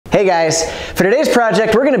Hey guys, for today's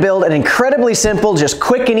project we're going to build an incredibly simple, just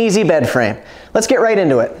quick and easy bed frame. Let's get right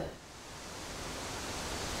into it.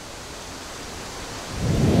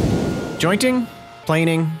 Jointing,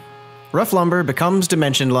 planing, rough lumber becomes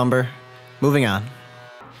dimensioned lumber. Moving on.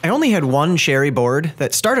 I only had one cherry board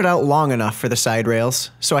that started out long enough for the side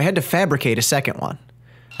rails, so I had to fabricate a second one.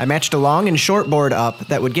 I matched a long and short board up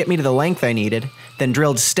that would get me to the length I needed, then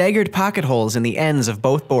drilled staggered pocket holes in the ends of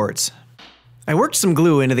both boards. I worked some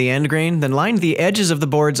glue into the end grain, then lined the edges of the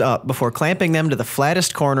boards up before clamping them to the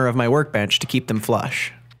flattest corner of my workbench to keep them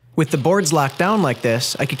flush. With the boards locked down like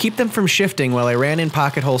this, I could keep them from shifting while I ran in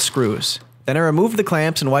pocket hole screws. Then I removed the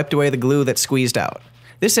clamps and wiped away the glue that squeezed out.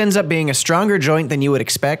 This ends up being a stronger joint than you would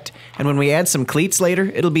expect, and when we add some cleats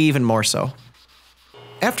later, it'll be even more so.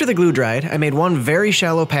 After the glue dried, I made one very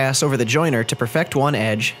shallow pass over the joiner to perfect one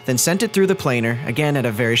edge, then sent it through the planer, again at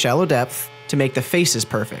a very shallow depth, to make the faces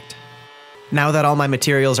perfect. Now that all my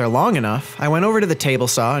materials are long enough, I went over to the table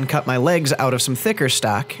saw and cut my legs out of some thicker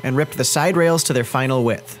stock and ripped the side rails to their final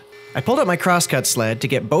width. I pulled up my crosscut sled to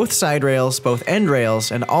get both side rails, both end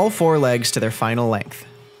rails, and all four legs to their final length.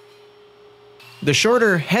 The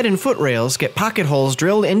shorter head and foot rails get pocket holes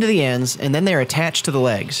drilled into the ends and then they're attached to the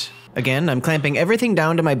legs. Again, I'm clamping everything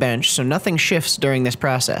down to my bench so nothing shifts during this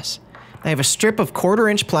process. I have a strip of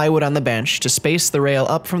 1/4 inch plywood on the bench to space the rail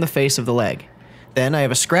up from the face of the leg. Then I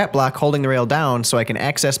have a scrap block holding the rail down so I can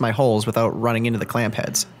access my holes without running into the clamp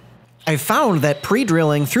heads. I've found that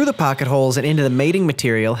pre-drilling through the pocket holes and into the mating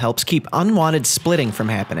material helps keep unwanted splitting from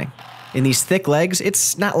happening. In these thick legs,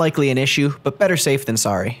 it's not likely an issue, but better safe than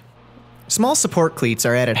sorry. Small support cleats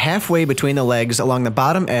are added halfway between the legs along the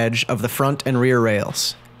bottom edge of the front and rear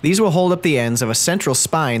rails. These will hold up the ends of a central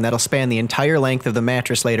spine that'll span the entire length of the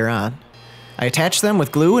mattress later on. I attached them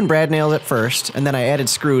with glue and brad nails at first, and then I added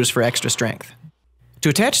screws for extra strength. To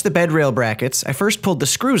attach the bed rail brackets, I first pulled the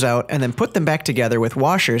screws out and then put them back together with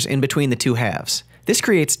washers in between the two halves. This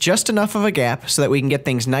creates just enough of a gap so that we can get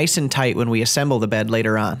things nice and tight when we assemble the bed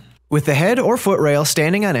later on. With the head or foot rail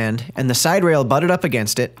standing on end and the side rail butted up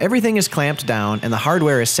against it, everything is clamped down and the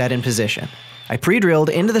hardware is set in position. I pre-drilled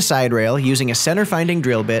into the side rail using a center-finding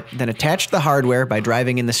drill bit, then attached the hardware by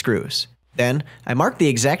driving in the screws. Then, I marked the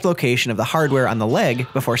exact location of the hardware on the leg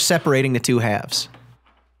before separating the two halves.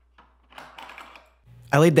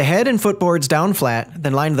 I laid the head and foot boards down flat,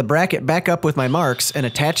 then lined the bracket back up with my marks and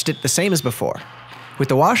attached it the same as before. With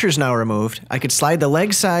the washers now removed, I could slide the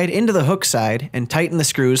leg side into the hook side and tighten the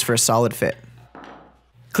screws for a solid fit.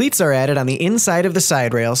 Cleats are added on the inside of the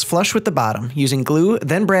side rails flush with the bottom, using glue,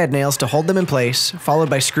 then brad nails to hold them in place, followed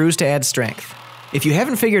by screws to add strength. If you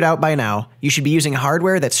haven't figured out by now, you should be using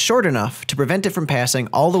hardware that's short enough to prevent it from passing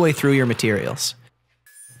all the way through your materials.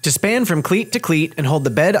 To span from cleat to cleat and hold the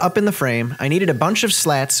bed up in the frame, I needed a bunch of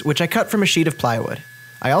slats which I cut from a sheet of plywood.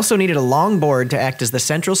 I also needed a long board to act as the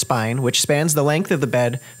central spine, which spans the length of the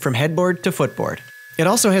bed from headboard to footboard. It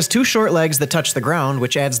also has two short legs that touch the ground,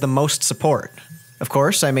 which adds the most support. Of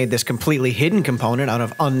course, I made this completely hidden component out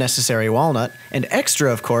of unnecessary walnut, and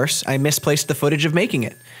extra, of course, I misplaced the footage of making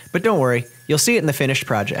it. But don't worry, you'll see it in the finished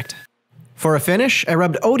project. For a finish, I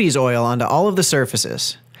rubbed Odie's oil onto all of the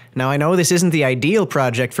surfaces. Now I know this isn't the ideal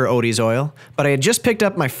project for Odie's oil, but I had just picked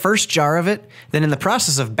up my first jar of it, then in the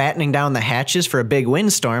process of battening down the hatches for a big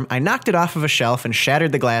windstorm, I knocked it off of a shelf and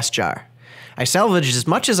shattered the glass jar. I salvaged as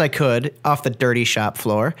much as I could off the dirty shop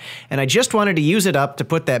floor, and I just wanted to use it up to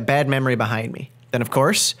put that bad memory behind me. Then of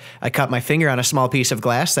course, I cut my finger on a small piece of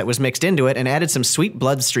glass that was mixed into it and added some sweet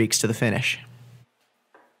blood streaks to the finish.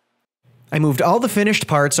 I moved all the finished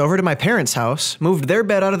parts over to my parents' house, moved their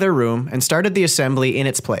bed out of their room, and started the assembly in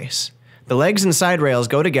its place. The legs and side rails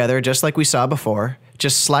go together just like we saw before.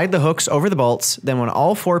 Just slide the hooks over the bolts, then when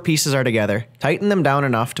all four pieces are together, tighten them down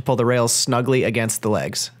enough to pull the rails snugly against the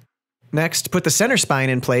legs. Next, put the center spine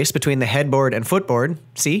in place between the headboard and footboard.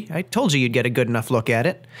 See, I told you you'd get a good enough look at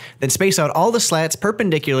it. Then space out all the slats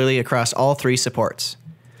perpendicularly across all three supports.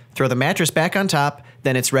 Throw the mattress back on top,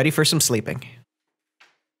 then it's ready for some sleeping.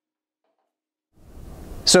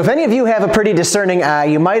 So if any of you have a pretty discerning eye,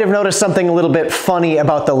 you might have noticed something a little bit funny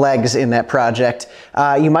about the legs in that project.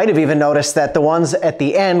 You might have even noticed that the ones at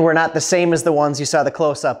the end were not the same as the ones you saw the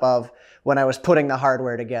close-up of when I was putting the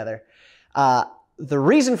hardware together. The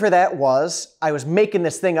reason for that was I was making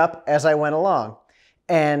this thing up as I went along.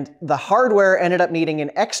 And the hardware ended up needing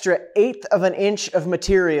an extra 1/8 of an inch of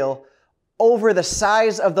material over the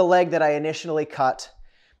size of the leg that I initially cut.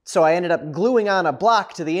 So I ended up gluing on a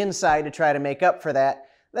block to the inside to try to make up for that.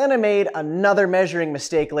 Then I made another measuring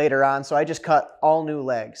mistake later on, so I just cut all new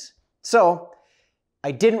legs. So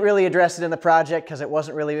I didn't really address it in the project because it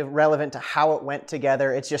wasn't really relevant to how it went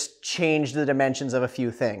together. It's just changed the dimensions of a few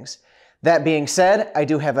things. That being said, I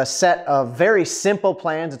do have a set of very simple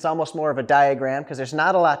plans. It's almost more of a diagram because there's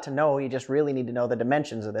not a lot to know. You just really need to know the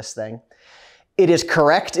dimensions of this thing. It is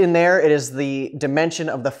correct in there. It is the dimension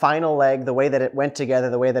of the final leg, the way that it went together,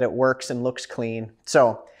 the way that it works and looks clean.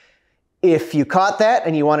 So if you caught that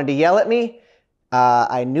and you wanted to yell at me,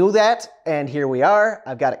 I knew that, and here we are.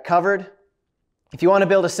 I've got it covered. If you want to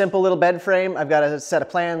build a simple little bed frame, I've got a set of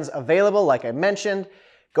plans available, like I mentioned.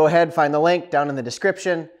 Go ahead, find the link down in the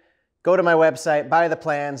description. Go to my website, buy the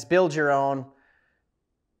plans, build your own.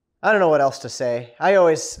 I don't know what else to say. I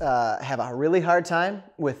always have a really hard time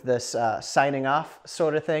with this signing off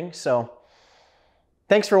sort of thing. So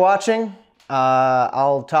thanks for watching.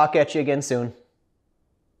 I'll talk at you again soon.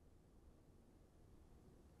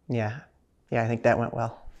 Yeah, I think that went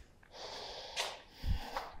well.